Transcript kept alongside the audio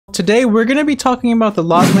Today we're going to be talking about the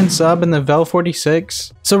Lachmann sub and the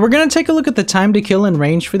Vel-46. So we're going to take a look at the time to kill and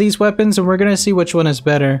range for these weapons, and we're going to see which one is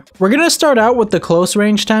better. We're going to start out with the close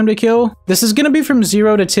range time to kill. This is going to be from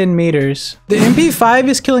 0 to 10 meters. The MP5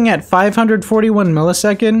 is killing at 541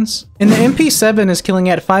 milliseconds, and the MP7 is killing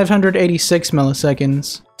at 586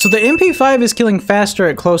 milliseconds. So the MP5 is killing faster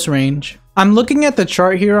at close range. I'm looking at the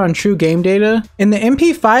chart here on truegamedata, and the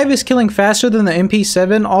MP5 is killing faster than the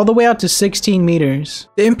MP7 all the way out to 16 meters.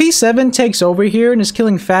 The MP7 takes over here and is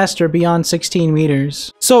killing faster beyond 16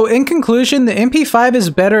 meters. So in conclusion, the MP5 is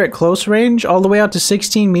better at close range all the way out to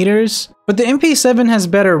 16 meters, but the MP7 has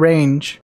better range.